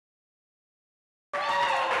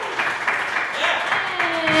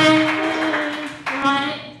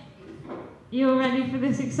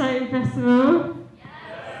this exciting festival? Yes.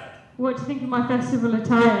 What do you think of my festival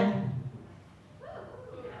attire?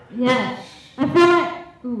 Yeah. I feel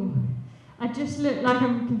like... Ooh. I just look like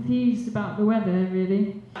I'm confused about the weather,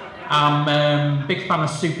 really. I'm a big fan of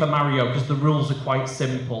Super Mario because the rules are quite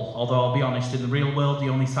simple, although I'll be honest, in the real world the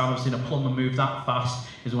only time I've seen a plumber move that fast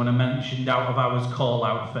is when I mentioned out of hours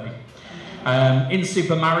call-out fee. In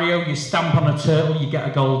Super Mario, you stamp on a turtle, you get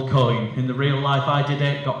a gold coin. In the real life I did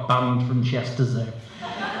it, got banned from Chester Zoo.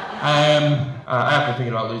 I have been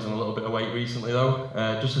thinking about losing a little bit of weight recently though,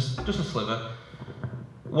 just a sliver.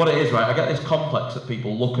 What it is, right, I get this complex that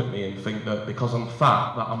people look at me and think that because I'm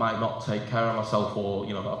fat that I might not take care of myself, or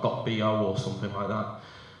you know, that I've got BO or something like that.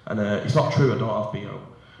 And it's not true, I don't have BO.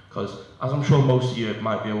 Because as I'm sure most of you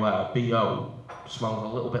might be aware, BO smells a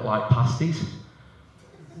little bit like pasties.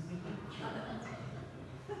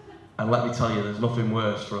 And let me tell you, there's nothing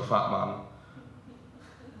worse for a fat man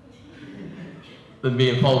than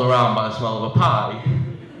being followed around by the smell of a pie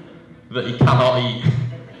that he cannot eat.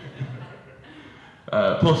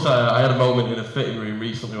 Plus, I had a moment in a fitting room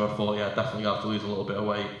recently where I thought, yeah, definitely have to lose a little bit of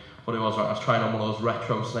weight. What it was, right, I was trying on one of those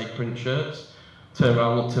retro snake print shirts, turned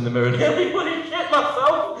around, looked in the mirror, and nearly bloody shit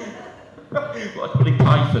myself! Like a bloody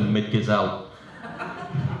python mid-gazelle.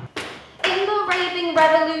 In the raving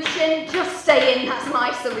revolution, just stay in, that's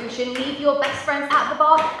my solution. Leave your best friends at the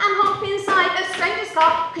bar and hop inside a stranger's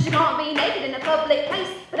car, because you can't be naked in a public place,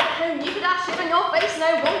 but at home you could have shit on your face,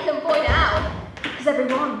 no one can point it out, because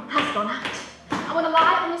everyone has gone out. I want to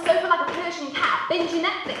lie on the sofa like a Persian cat, binging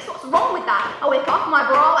Netflix, what's wrong with that? I whip off my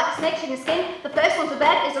bra like a snake shedding skin, the first one to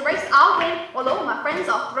bed is a race I'll win, while all my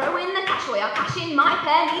friends are throwing the cash away. I'll cash in my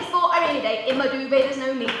pennies for a rainy day, in my duvet there's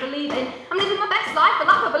no need for leaving. I'm living my best life,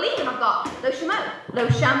 a life I believe in. I've got low shamo, low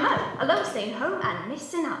shamo, I love staying home and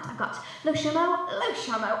missing out. I've got low shamo, low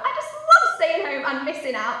shamo, I just love staying home and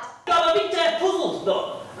missing out. I'm a bit puzzled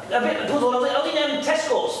though, a bit puzzled. I was in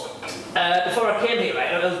Tesco's before I came here,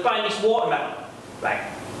 right, and I was buying this watermelon. Right,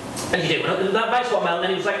 and you did that nice watermelon,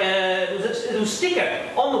 and it was like there was a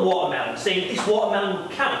sticker on the watermelon saying this watermelon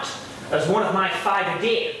would count as one of my 5 a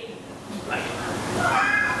day. Right.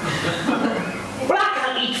 Well, I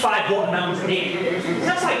can't eat 5 watermelons a day.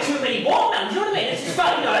 That's like too many watermelons, you know what I mean? It's just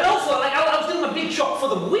fine, you know. And also, like, I was doing my big shop for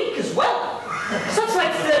the week as well. So that's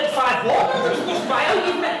like 35 watermelons I'm supposed to buy out.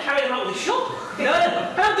 You've got to carry them out of the shop. You know,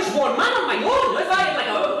 I'm just one man on my own. If I had like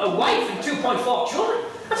a wife and 2.4 children,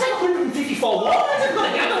 that's like 154 watermelons I've got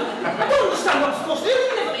to get. I don't understand what I'm supposed to do.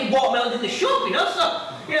 There's never any watermelons in the shop, you know. So,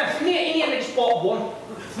 yeah, in the end I just bought one.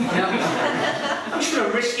 You know, I'm just going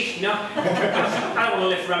to risk it, you know. I don't want to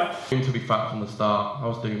live forever. To be fat from the start,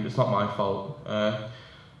 it's not my fault.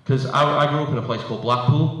 Because I grew up in a place called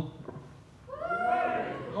Blackpool.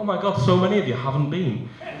 Oh my god, so many of you haven't been.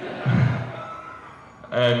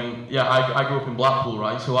 Yeah, I grew up in Blackpool,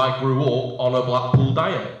 right? So I grew up on a Blackpool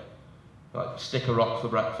diet. Like stick of rock for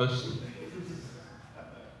breakfast,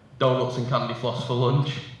 donuts and candy floss for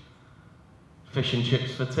lunch, fish and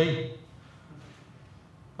chips for tea.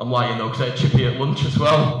 I'm lying though, because I had chippy at lunch as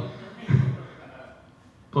well.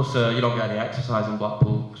 Plus, you don't get any exercise in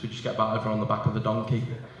Blackpool, because we just get battered on the back of a donkey.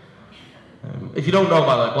 If you don't know,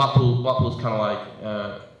 by the way, Blackpool's kind of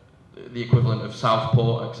like the equivalent of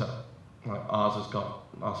Southport, except like our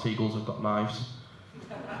seagulls have got knives.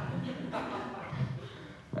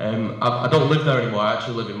 I don't live there anymore. I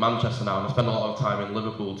actually live in Manchester now, and I spend a lot of time in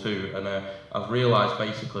Liverpool too. And I've realised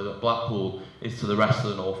basically that Blackpool is to the rest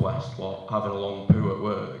of the northwest what having a long poo at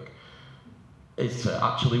work is to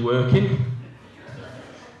actually working.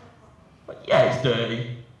 Like, yeah, it's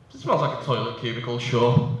dirty. It smells like a toilet cubicle,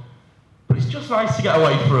 sure, but it's just nice to get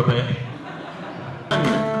away for a bit.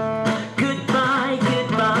 Goodbye,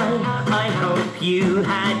 goodbye. I hope you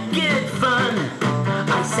had good fun.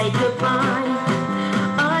 I say goodbye.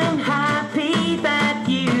 I'm happy that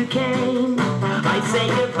you came. I say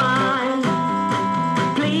goodbye.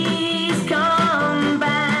 Please come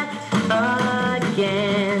back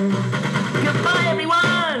again. Goodbye,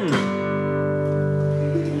 everyone.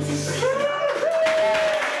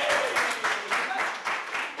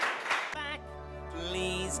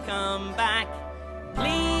 Please come back.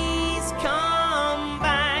 Please come.